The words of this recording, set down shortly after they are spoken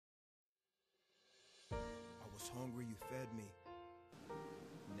was hungry, you fed me.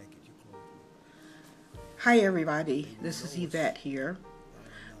 Naked, you clothed me. Hi everybody, And this you is know it's Yvette here. right or not.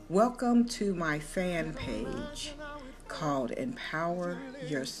 Welcome to my fan page called Empower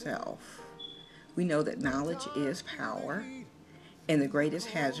Yourself. We know that knowledge is power, and the greatest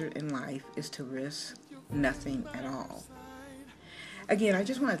hazard in life is to risk nothing at all. Again, I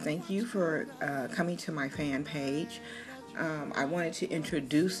just want to thank you for coming to my fan page. I wanted to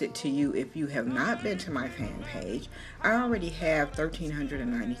introduce it to you if you have not been to my fan page. I already have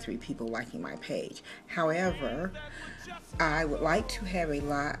 1,393 people liking my page. However, I would like to have a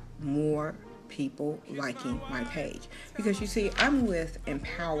lot more people liking my page because you see, I'm with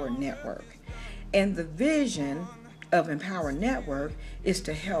Empower Network, and the vision of Empower Network is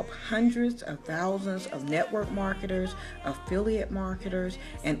to help hundreds of thousands of network marketers, affiliate marketers,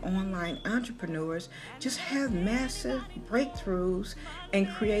 and online entrepreneurs just have massive breakthroughs and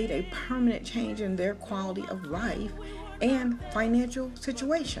create a permanent change in their quality of life and financial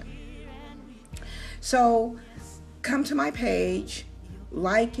situation. So come to my page,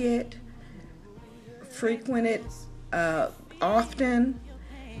 like it, frequent it often,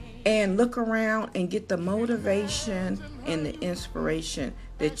 and look around and get the motivation and the inspiration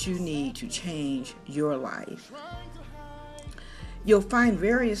that you need to change your life. You'll find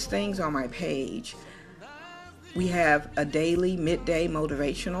various things on my page. We have a daily midday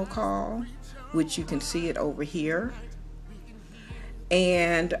motivational call, which you can see it over here.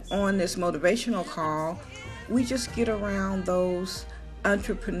 And on this motivational call, we just get around those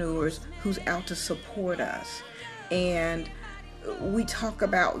entrepreneurs who's out to support us. And we talk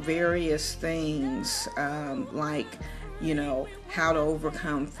about various things like, how to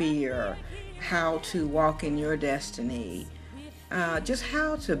overcome fear, how to walk in your destiny, just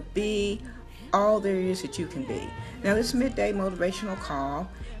how to be all there is that you can be. Now, this midday motivational call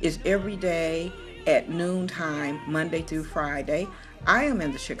is every day at noontime, Monday through Friday. I am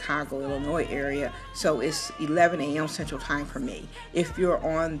in the Chicago, Illinois area, so it's 11 a.m. Central Time for me. If you're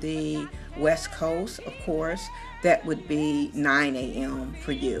on the West Coast, of course, that would be 9 a.m.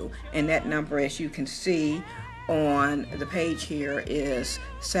 for you. And that number, as you can see on the page here, is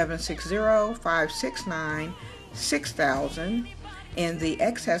 760-569-6000. And the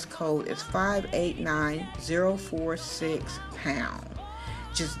excess code is 589046#.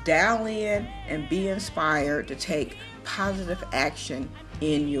 Just dial in and be inspired to take positive action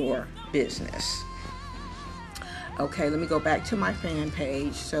in your business. Okay, let me go back to my fan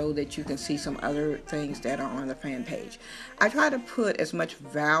page so that you can see some other things that are on the fan page. I try to put as much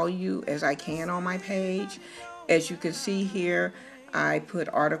value as I can on my page. As you can see here, I put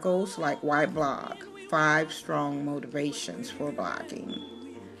articles like why blog, 5 strong motivations for blogging.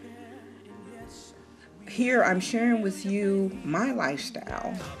 Here I'm sharing with you my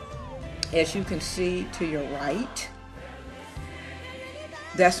lifestyle. As you can see to your right,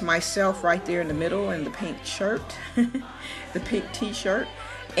 that's myself right there in the middle in the pink shirt, the pink t-shirt.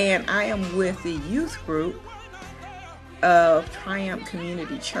 And I am with the youth group of Triumph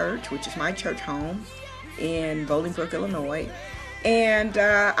Community Church, which is my church home in Bolingbrook, Illinois. And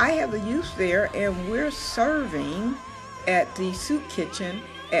I have the youth there, and we're serving at the soup kitchen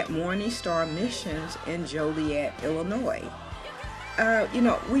at Morning Star Missions in Joliet, Illinois.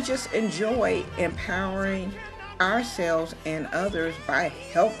 We just enjoy empowering ourselves and others by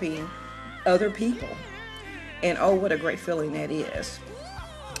helping other people. And oh, what a great feeling that is.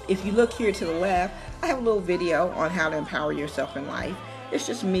 If you look here to the left, I have a little video on how to empower yourself in life. It's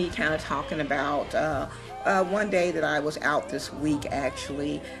just me kind of talking about one day that I was out this week.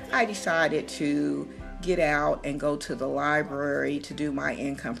 Actually, I decided to get out and go to the library to do my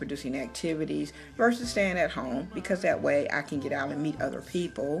income producing activities versus staying at home, because that way I can get out and meet other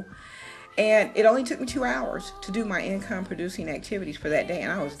people. And it only took me 2 hours to do my income producing activities for that day,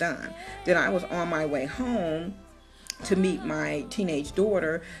 and I was done. Then I was on my way home to meet my teenage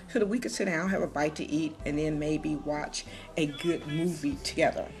daughter so that we could sit down, have a bite to eat, and then maybe watch a good movie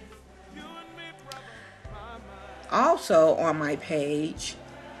together. Also on my page,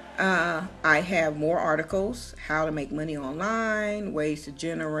 I have more articles, how to make money online, ways to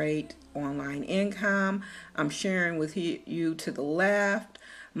generate online income. I'm sharing with you to the left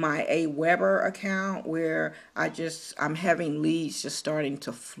my Aweber account, where I'm having leads just starting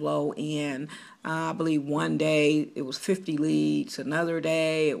to flow in. I believe one day it was 50 leads, another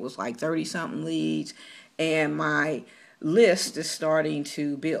day it was like 30 something leads, and my list is starting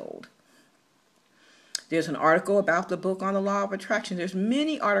to build. There's an article about the book on the law of attraction. There's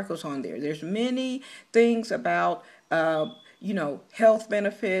many articles on there. There's many things about health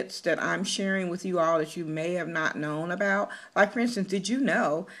benefits that I'm sharing with you all that you may have not known about. Like, for instance, did you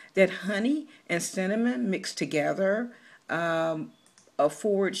know that honey and cinnamon mixed together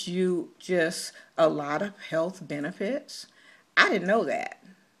affords you just a lot of health benefits? I didn't know that.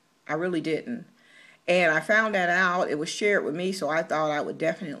 I really didn't. And I found that out. It was shared with me, so I thought I would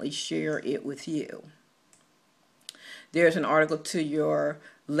definitely share it with you. There's an article to your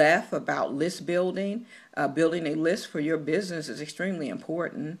left about list building. Building a list for your business is extremely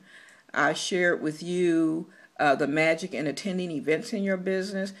important. I shared with you the magic in attending events in your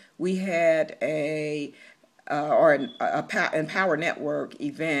business. We had an Empower Network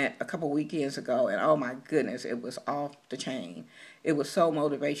event a couple weekends ago, and oh my goodness, it was off the chain. It was so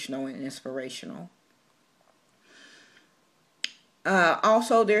motivational and inspirational.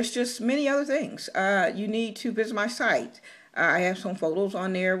 Also, there's just many other things. You need to visit my site. I have some photos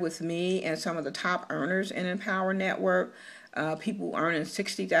on there with me and some of the top earners in Empower Network. People earning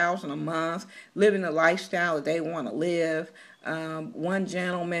 $60,000 a month, living the lifestyle that they want to live. One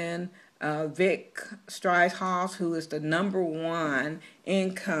gentleman, Vic Stridehouse, who is the #1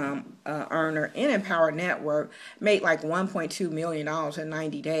 income earner in Empower Network, made like $1.2 million in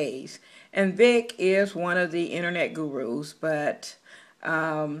 90 days. And Vic is one of the internet gurus, but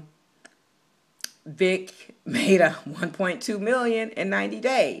Vic made a $1.2 million in 90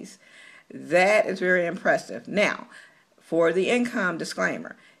 days. That is very impressive. Now, for the income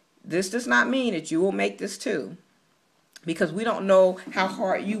disclaimer, this does not mean that you will make this too, because we don't know how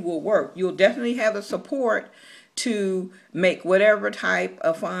hard you will work. You'll definitely have the support to make whatever type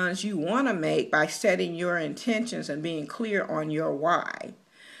of funds you want to make by setting your intentions and being clear on your why.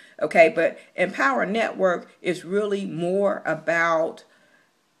 Okay, but Empower Network is really more about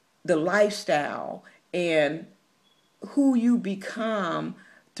the lifestyle and who you become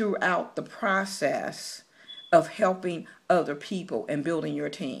throughout the process of helping other people and building your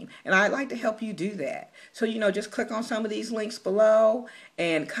team. And I'd like to help you do that. So, just click on some of these links below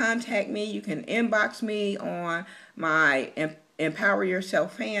and contact me. You can inbox me on my Empower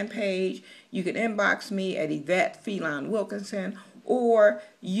Yourself fan page. You can inbox me at Yvette Feline Wilkinson, or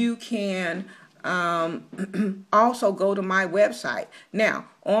you can also go to my website. Now,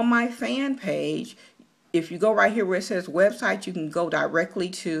 on my fan page, if you go right here where it says website, you can go directly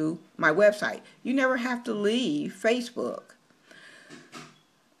to my website. You never have to leave Facebook.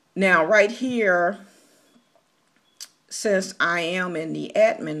 Now, right here, since I am in the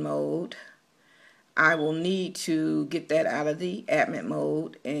admin mode, I will need to get that out of the admin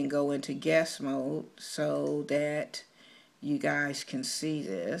mode and go into guest mode so that you guys can see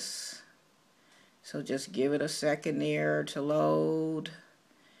this. So just give it a second there to load.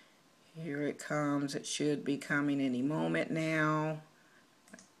 Here it comes. It should be coming any moment now.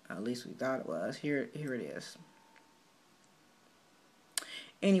 At least we thought it was. Here it is.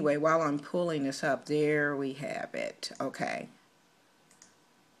 Anyway, while I'm pulling this up, there we have it. Okay.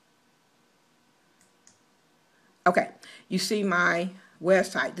 Okay. You see my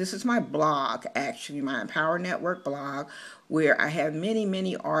website. This is my blog, actually, my Empower Network blog, where I have many,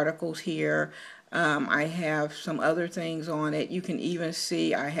 many articles here. I have some other things on it. You can even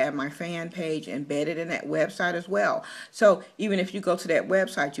see I have my fan page embedded in that website as well. So even if you go to that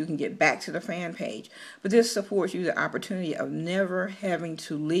website, you can get back to the fan page. But this supports you the opportunity of never having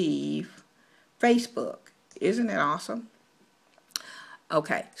to leave Facebook. Isn't that awesome?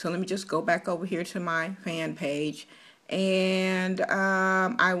 Okay, so let me just go back over here to my fan page. And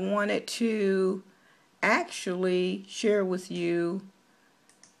I wanted to actually share with you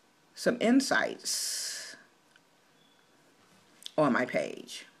some insights on my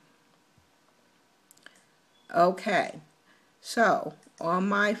page. Okay, so on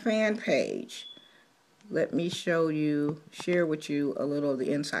my fan page, let me share with you a little of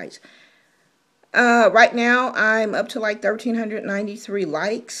the insights. Right now, I'm up to like 1,393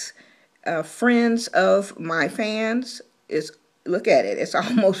 likes. Friends of my fans look at it. It's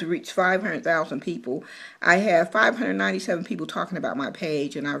almost reached 500,000 people. I have 597 people talking about my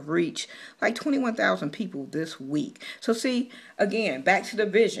page, and I've reached like 21,000 people this week. So see, again, back to the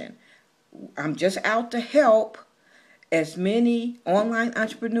vision. I'm just out to help as many online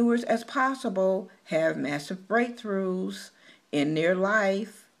entrepreneurs as possible have massive breakthroughs in their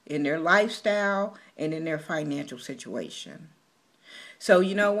life, in their lifestyle, and in their financial situation. So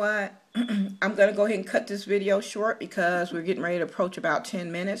you know what? I'm going to go ahead and cut this video short because we're getting ready to approach about 10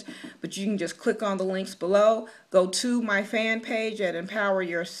 minutes. But you can just click on the links below. Go to my fan page at Empower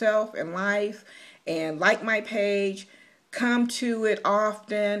Yourself in Life and like my page. Come to it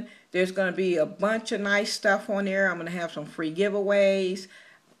often. There's going to be a bunch of nice stuff on there. I'm going to have some free giveaways.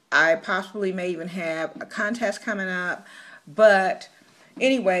 I possibly may even have a contest coming up. But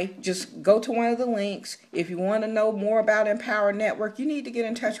anyway, just go to one of the links. If you want to know more about Empower Network, you need to get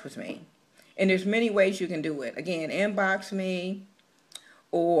in touch with me. And there's many ways you can do it. Again, inbox me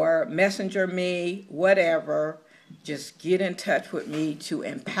or messenger me, whatever. Just get in touch with me to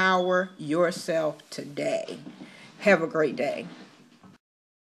empower yourself today. Have a great day.